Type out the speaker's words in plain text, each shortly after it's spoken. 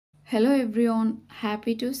Hello everyone,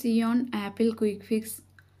 happy to see you on Apple Quick Fix.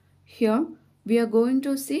 Here we are going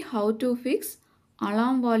to see how to fix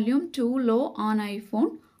alarm volume too low on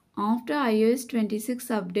iPhone after iOS 26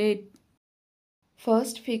 update.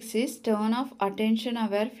 First fix is turn off attention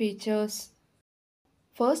aware features.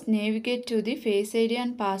 First navigate to the Face ID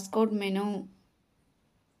and passcode menu.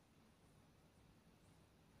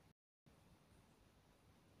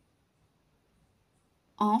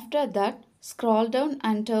 After that, scroll down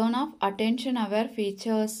and turn off attention aware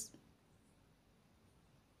features.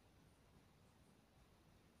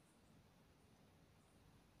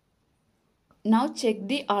 Now check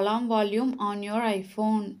the alarm volume on your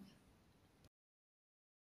iPhone.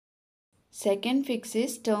 Second fix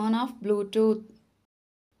is turn off Bluetooth.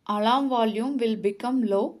 Alarm volume will become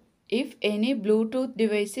low if any Bluetooth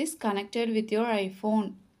device is connected with your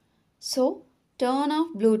iPhone. So turn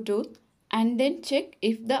off Bluetooth and then check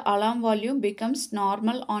if the alarm volume becomes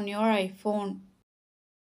normal on your iPhone.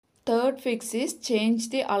 Third fix is change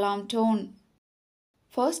the alarm tone.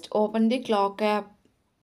 First open the clock app.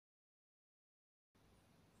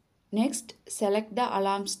 Next select the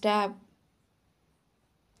alarms tab.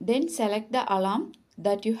 Then select the alarm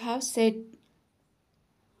that you have set.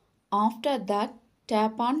 After that,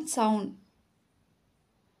 tap on sound.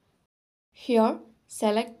 Here,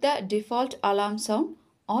 select the default alarm sound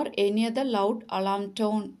or any other loud alarm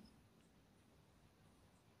tone.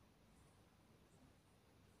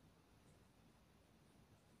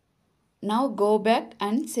 Now go back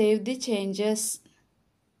and save the changes.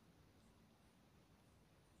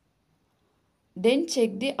 Then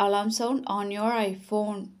check the alarm sound on your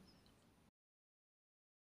iPhone.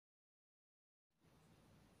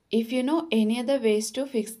 If you know any other ways to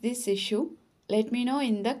fix this issue, let me know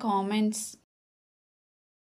in the comments.